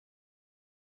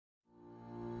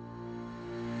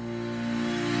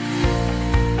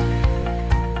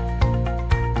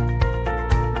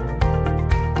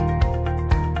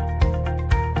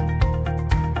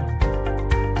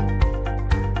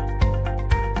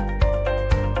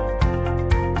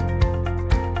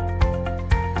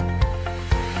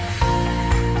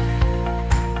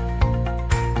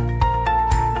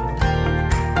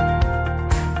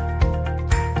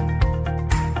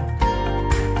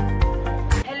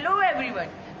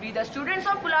We, the students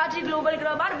of Kulachi Global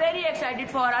Club, are very excited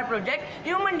for our project,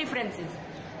 Human Differences.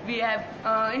 We have,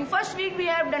 in first week, we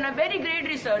have done a very great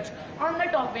research on the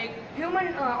topic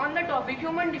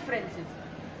human differences.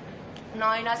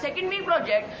 Now, in our second week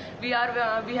project, we are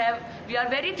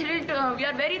very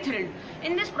thrilled.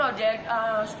 In this project,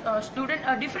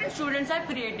 different students have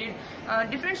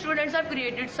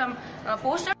created some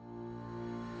posters.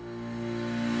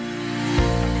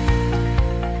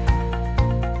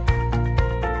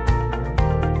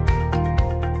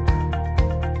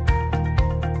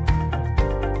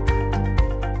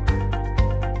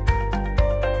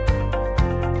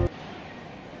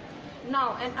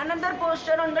 Now, another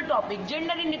poster on the topic,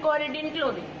 gender inequality in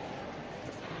clothing.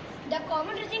 The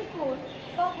common dressing code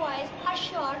for boys are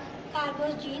short,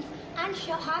 cargo jeans and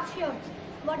half shirts,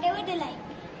 whatever they like.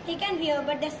 They can wear,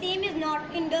 but the same is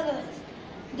not in the girls.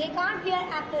 They can't wear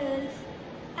apples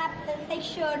like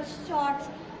shirts, shorts.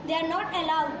 They are not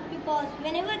allowed because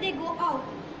whenever they go out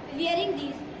wearing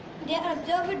these, they are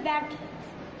observed with bad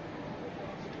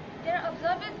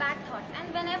thoughts.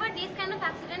 And whenever these kind of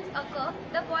accidents occur,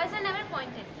 the boys are never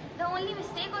pointed. The only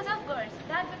mistake was of girls,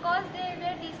 that because they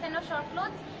wear these kind of short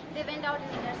clothes, they went out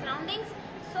in their surroundings.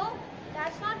 So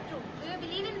that's not true. Do you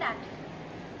believe in that?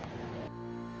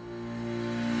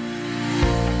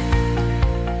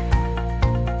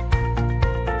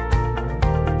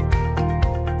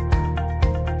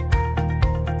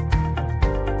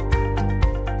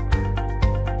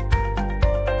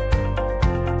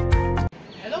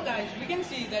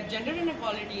 That gender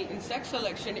inequality in sex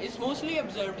selection is mostly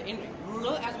observed in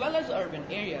rural as well as urban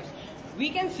areas. We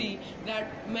can see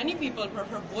that many people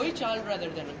prefer boy child rather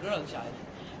than a girl child.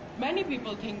 Many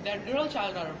people think that girl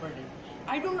child are a burden.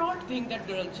 I do not think that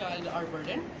girl child are a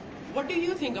burden. What do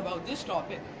you think about this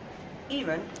topic?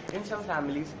 Even in some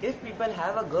families, if people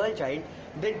have a girl child,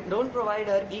 they don't provide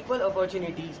her equal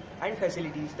opportunities and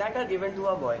facilities that are given to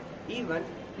a boy.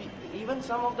 Even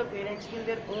some of the parents kill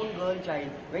their own girl child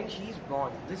when she is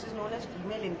born. This is known as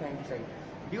female infanticide.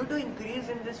 Due to increase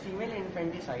in this female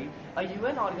infanticide, a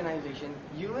UN organization,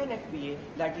 UNFPA,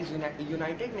 that is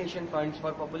United Nations Funds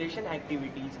for Population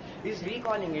Activities, is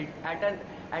recalling it at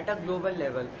a global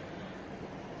level.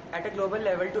 At a global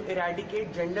level to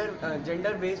eradicate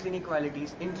gender-based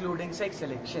inequalities, including sex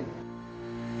selection.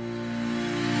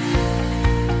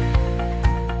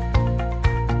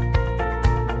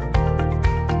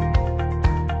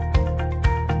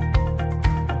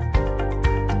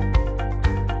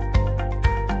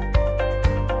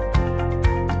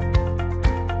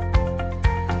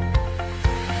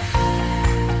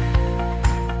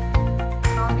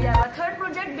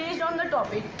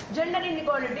 Topic, gender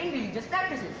inequality in religious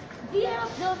practices. We are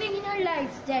observing in our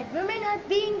lives that women are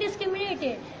being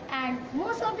discriminated, and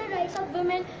most of the rights of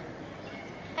women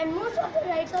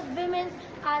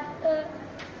are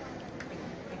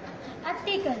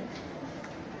taken.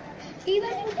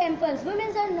 Even in temples,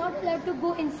 women are not allowed to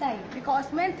go inside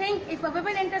because men think if a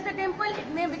woman enters the temple, it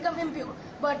may become impure.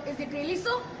 But is it really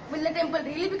so? Will the temple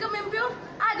really become impure?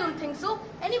 I don't think so.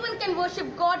 Anyone can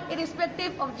worship God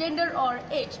irrespective of gender or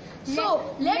age.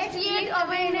 So, let's create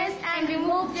awareness and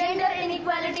remove gender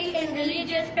inequality in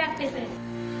religious practices.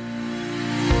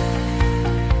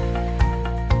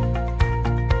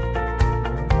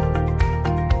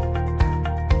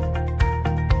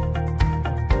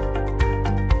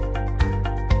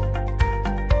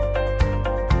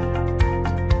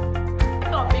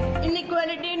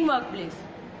 Workplace.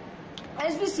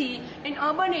 As we see in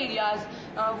urban areas,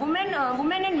 women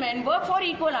and men work for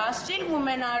equal hours. Still,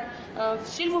 women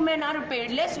are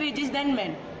paid less wages than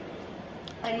men.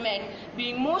 And men,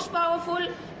 being most powerful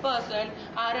person,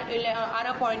 are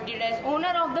appointed as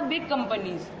owner of the big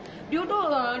companies.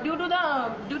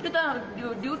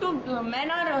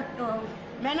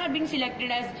 Men are being selected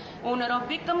as owner of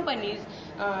big companies.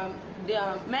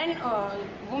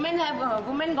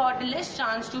 Women got less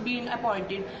chance to be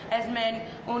appointed, as men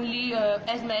only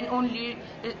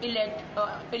elect or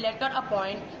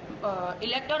appoint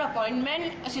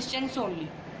men assistants only.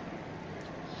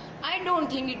 I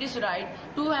don't think it is right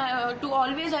to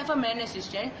always have a man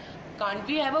assistant. Can't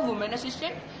we have a woman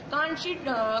assistant? Can't she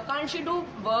do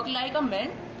work like a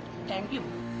man? Thank you.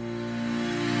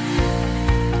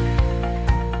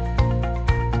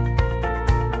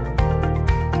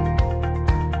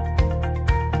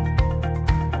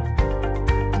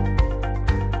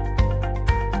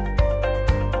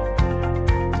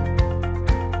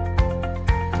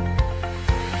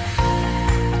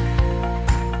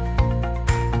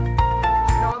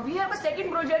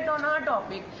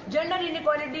 Topic, gender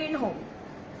inequality in home.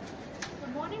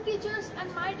 Good morning, teacher. teachers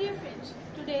and my dear friends.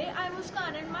 Today I,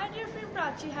 Muskan, and my dear friend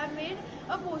Prachi have made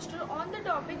a poster on the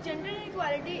topic gender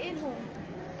inequality in home.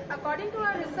 According to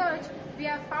our research, we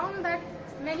have found that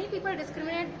many people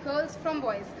discriminate girls from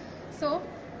boys. So,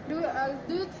 do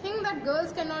you think that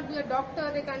girls cannot be a doctor,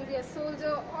 they can be a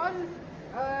soldier, or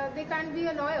they can be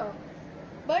a lawyer?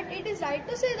 But it is right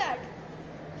to say that.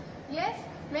 Yes,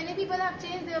 many people have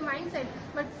changed their mindset,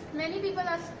 but many people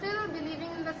are still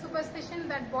believing in the superstition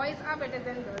that boys are better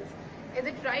than girls. Is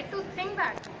it right to think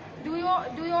that? Do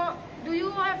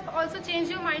you have also changed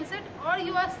your mindset, or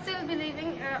you are still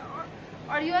believing,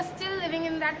 or you are still living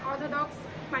in that orthodox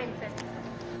mindset?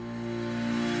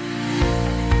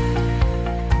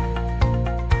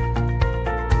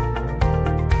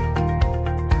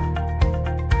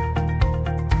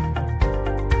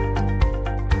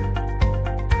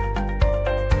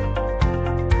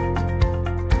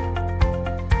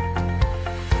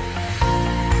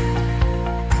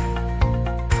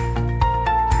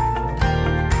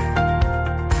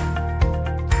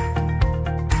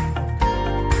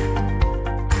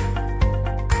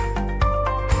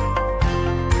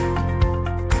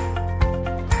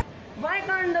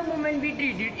 Be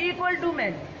treated equal to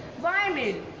men. Why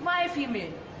male? Why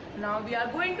female? Now we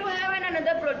are going to have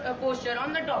another poster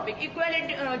on the topic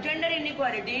equality, gender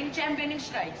inequality in championing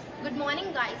strikes. Good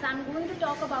morning guys, I'm going to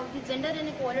talk about the gender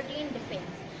inequality in defense.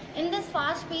 In this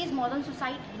fast-paced modern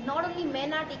society, not only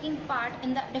men are taking part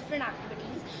in the different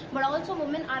activities, but also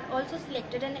women are also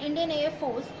selected in Indian Air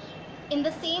Force in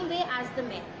the same way as the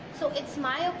men. So it's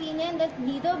my opinion that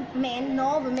neither men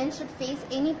nor women should face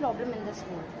any problem in this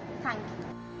world. Thank you.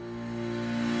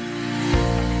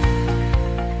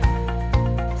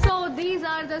 These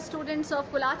are the students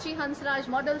of Kulachi Hansraj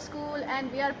Model School,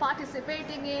 and we are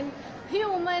participating in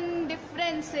Human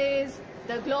Differences,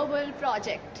 the global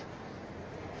project.